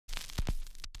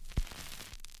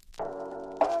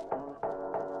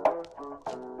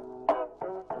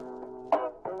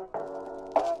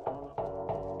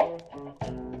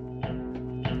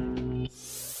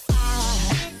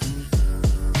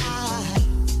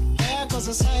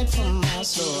goes aside from my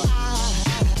soul.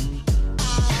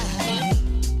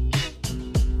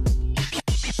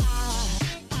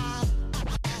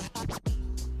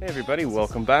 Hey everybody,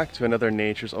 welcome back to another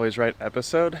Nature's Always Right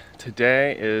episode.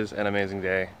 Today is an amazing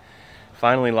day.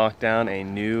 Finally locked down a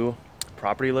new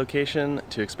property location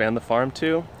to expand the farm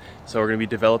to. So we're going to be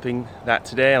developing that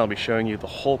today, and I'll be showing you the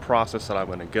whole process that I'm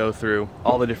going to go through,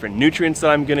 all the different nutrients that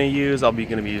I'm going to use. I'll be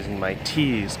going to be using my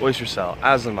teas, oyster cell,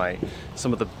 azomite,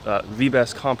 some of the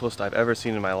best compost I've ever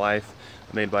seen in my life,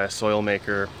 made by a soil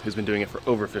maker who's been doing it for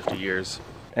over 50 years.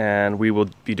 And we will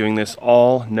be doing this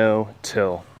all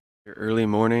no-till. Early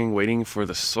morning, waiting for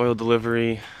the soil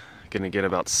delivery. Gonna get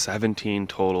about 17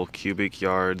 total cubic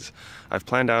yards. I've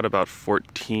planned out about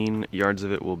 14 yards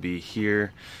of it will be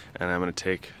here, and I'm gonna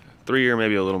take 3 or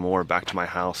maybe a little more back to my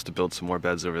house to build some more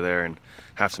beds over there and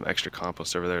have some extra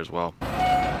compost over there as well.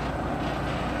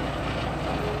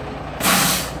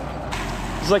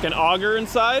 It's like an auger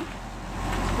inside?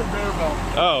 It's a conveyor belt.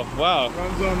 Oh, wow. It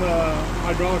runs on the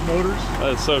hydraulic motors.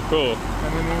 That's so cool.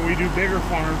 And then when we do bigger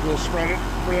farms, we'll spread it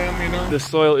for them, you know? This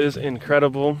soil is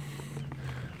incredible.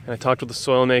 And I talked with the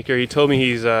soil maker. He told me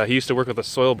he used to work with a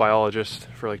soil biologist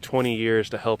for like 20 years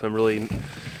to help him really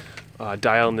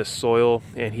dial in this soil.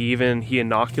 And he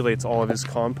inoculates all of his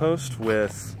compost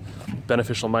with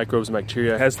beneficial microbes and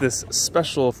bacteria. He has this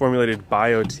special formulated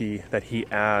bio tea that he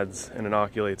adds and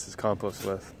inoculates his compost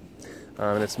with.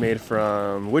 And it's made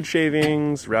from wood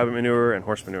shavings, rabbit manure, and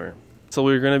horse manure. So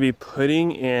we're going to be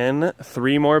putting in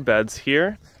 3 more beds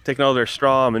here, taking all their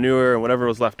straw, manure, and whatever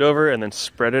was left over, and then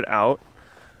spread it out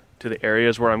to the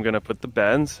areas where I'm going to put the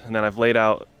beds. And then I've laid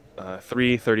out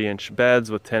 3 30-inch beds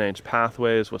with 10-inch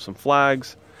pathways with some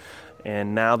flags.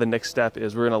 And now the next step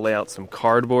is we're going to lay out some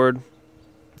cardboard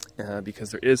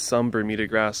because there is some Bermuda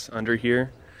grass under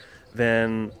here.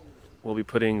 Then we'll be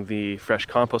putting the fresh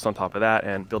compost on top of that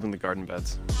and building the garden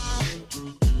beds.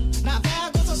 Now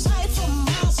there goes aside from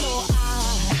my soul.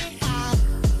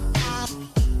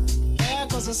 There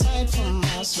goes aside from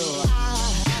my soul.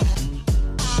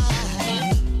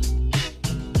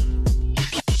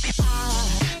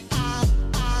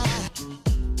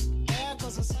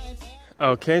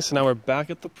 Okay, so now we're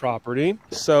back at the property.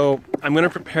 So I'm going to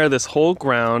prepare this whole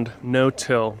ground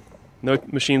no-till. No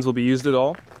machines will be used at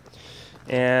all.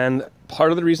 And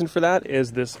part of the reason for that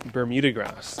is this Bermuda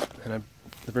grass. And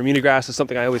the Bermuda grass is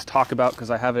something I always talk about because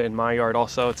I have it in my yard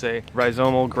also. It's a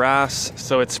rhizomal grass,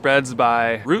 so it spreads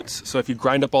by roots. So if you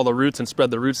grind up all the roots and spread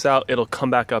the roots out, it'll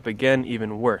come back up again,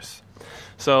 even worse.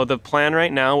 So the plan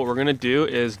right now, what we're going to do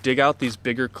is dig out these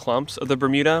bigger clumps of the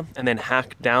Bermuda and then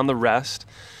hack down the rest.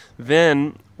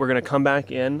 Then we're going to come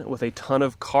back in with a ton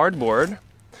of cardboard,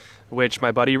 which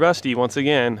my buddy Rusty, once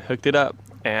again, hooked it up.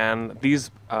 And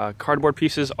these cardboard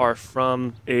pieces are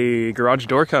from a garage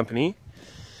door company.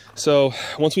 So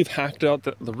once we've hacked out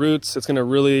the roots, it's going to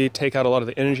really take out a lot of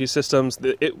the energy systems.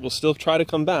 It will still try to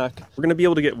come back. We're going to be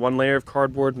able to get 1 layer of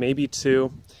cardboard, maybe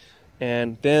 2.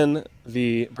 And then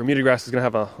the Bermuda grass is going to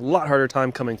have a lot harder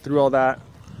time coming through all that.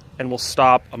 And we'll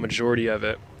stop a majority of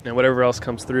it. And whatever else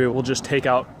comes through, we'll just take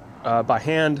out by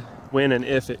hand when and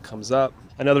if it comes up.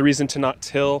 Another reason to not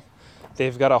till,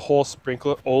 they've got a whole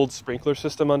old sprinkler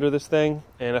system under this thing,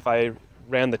 and if I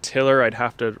ran the tiller I'd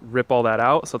have to rip all that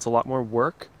out, so it's a lot more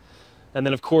work. And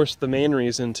then of course the main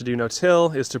reason to do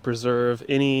no-till is to preserve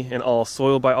any and all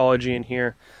soil biology in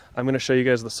here. I'm going to show you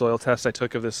guys the soil test I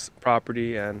took of this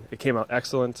property, and it came out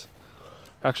excellent.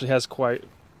 Actually has quite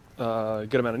a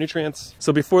good amount of nutrients.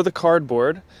 So before the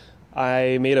cardboard,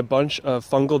 I made a bunch of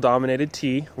fungal dominated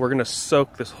tea. We're going to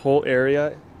soak this whole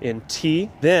area in tea.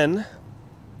 Then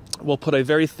we'll put a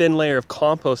very thin layer of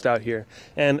compost out here.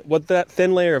 And what that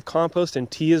thin layer of compost and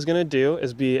tea is going to do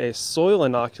is be a soil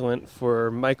inoculant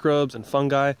for microbes and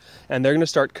fungi. And they're going to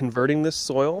start converting this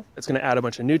soil. It's going to add a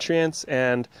bunch of nutrients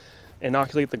and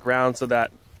inoculate the ground so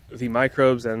that the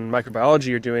microbes and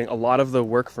microbiology are doing a lot of the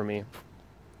work for me.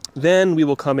 Then we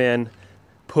will come in,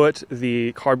 put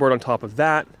the cardboard on top of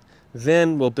that.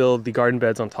 Then we'll build the garden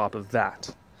beds on top of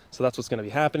that. So that's what's going to be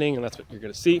happening, and that's what you're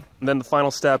going to see. And then the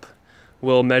final step,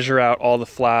 we'll measure out all the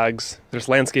flags. There's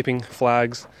landscaping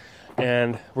flags,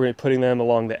 and we're going to be putting them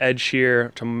along the edge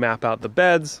here to map out the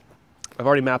beds. I've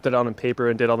already mapped it out on paper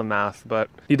and did all the math, but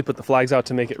need to put the flags out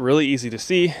to make it really easy to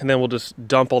see. And then we'll just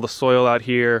dump all the soil out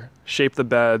here, shape the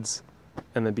beds,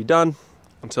 and then be done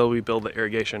until we build the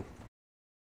irrigation.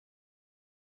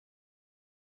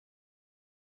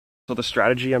 So the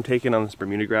strategy I'm taking on this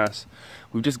Bermuda grass,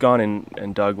 we've just gone in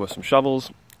and dug with some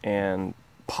shovels and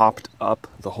popped up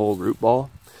the whole root ball.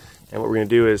 And what we're gonna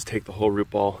do is take the whole root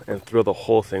ball and throw the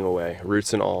whole thing away,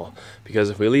 roots and all. Because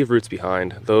if we leave roots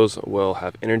behind, those will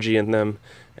have energy in them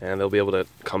and they'll be able to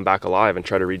come back alive and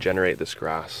try to regenerate this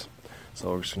grass.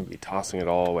 So we're just gonna be tossing it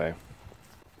all away.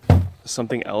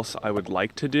 Something else I would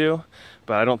like to do,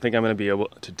 but I don't think I'm gonna be able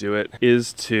to do it,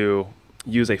 is to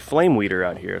use a flame weeder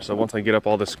out here. So once I get up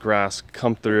all this grass,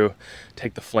 come through,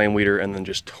 take the flame weeder and then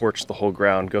just torch the whole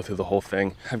ground, go through the whole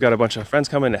thing. I've got a bunch of friends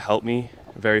coming to help me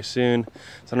very soon, so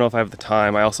I don't know if I have the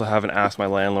time. I also haven't asked my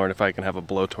landlord if I can have a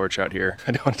blowtorch out here.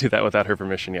 I don't want to do that without her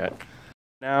permission yet.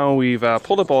 Now we've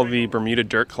pulled up all the Bermuda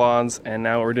dirt clods, and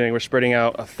now what we're doing, we're spreading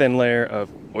out a thin layer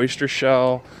of oyster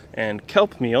shell and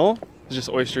kelp meal. It's just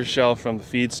oyster shell from the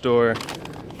feed store,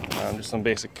 just some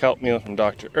basic kelp meal from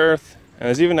Dr. Earth. And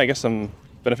there's even, I guess, some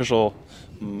beneficial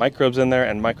microbes in there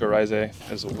and mycorrhizae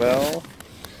as well.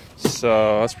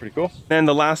 So that's pretty cool. And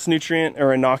the last nutrient or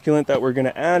inoculant that we're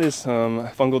gonna add is some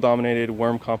fungal dominated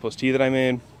worm compost tea that I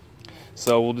made.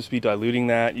 So we'll just be diluting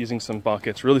that using some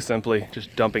buckets, really simply,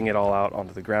 just dumping it all out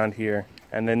onto the ground here.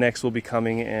 And then next we'll be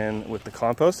coming in with the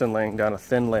compost and laying down a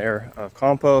thin layer of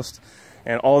compost.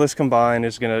 And all this combined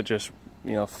is gonna just,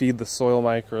 you know, feed the soil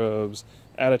microbes,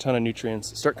 add a ton of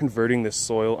nutrients, start converting this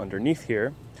soil underneath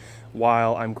here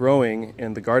while I'm growing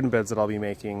in the garden beds that I'll be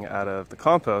making out of the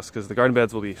compost, because the garden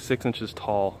beds will be 6 inches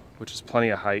tall, which is plenty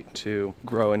of height to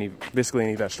grow basically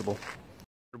any vegetable.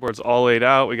 The board's all laid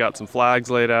out. We got some flags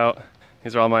laid out.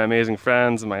 These are all my amazing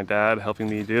friends and my dad helping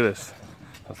me do this.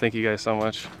 So thank you guys so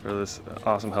much for this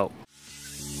awesome help.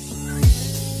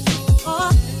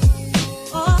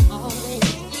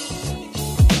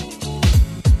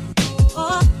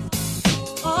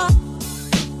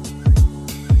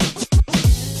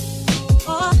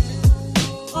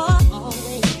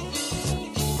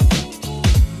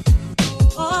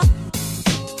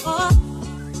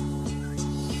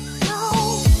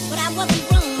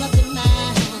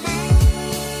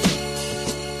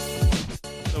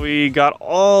 We got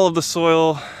all of the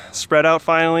soil spread out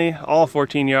finally, all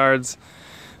 14 yards.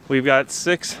 We've got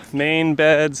 6 main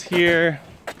beds here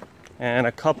and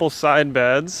a couple side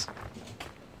beds.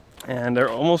 And they're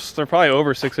probably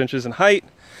over 6 inches in height.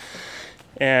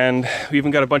 And we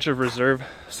even got a bunch of reserve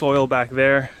soil back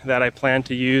there that I plan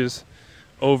to use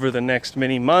over the next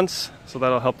many months. So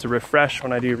that'll help to refresh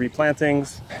when I do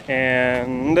replantings.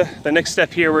 And the next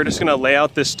step here, we're just gonna lay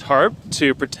out this tarp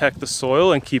to protect the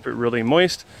soil and keep it really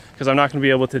moist, because I'm not gonna be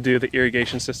able to do the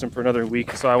irrigation system for another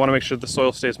week. So I wanna make sure the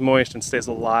soil stays moist and stays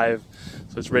alive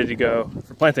so it's ready to go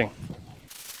for planting.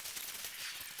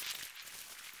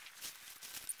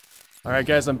 All right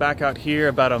guys, I'm back out here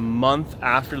about a month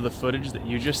after the footage that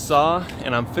you just saw,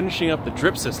 and I'm finishing up the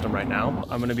drip system right now.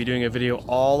 I'm gonna be doing a video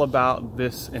all about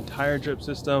this entire drip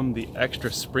system, the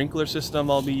extra sprinkler system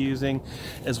I'll be using,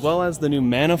 as well as the new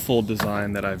manifold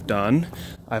design that I've done.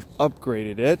 I've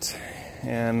upgraded it,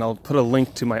 and I'll put a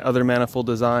link to my other manifold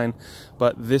design,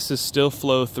 but this is still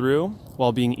flow through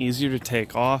while being easier to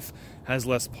take off, has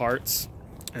less parts,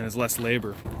 and has less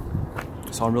labor.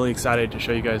 So I'm really excited to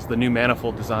show you guys the new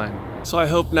manifold design. So I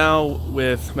hope now,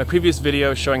 with my previous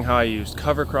video showing how I used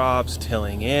cover crops,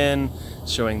 tilling in,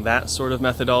 showing that sort of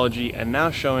methodology, and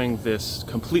now showing this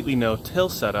completely no-till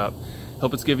setup,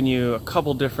 hope it's given you a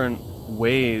couple different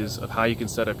ways of how you can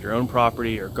set up your own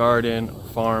property or garden or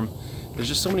farm. There's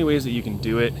just so many ways that you can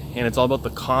do it, and it's all about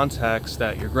the context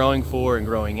that you're growing for and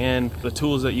growing in, the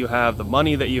tools that you have, the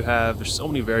money that you have. There's so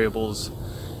many variables,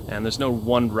 and there's no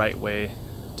one right way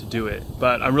to do it.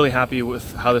 But I'm really happy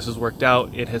with how this has worked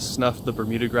out. It has snuffed the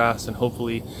Bermuda grass, and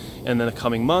hopefully in the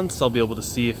coming months I'll be able to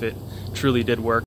see if it truly did work.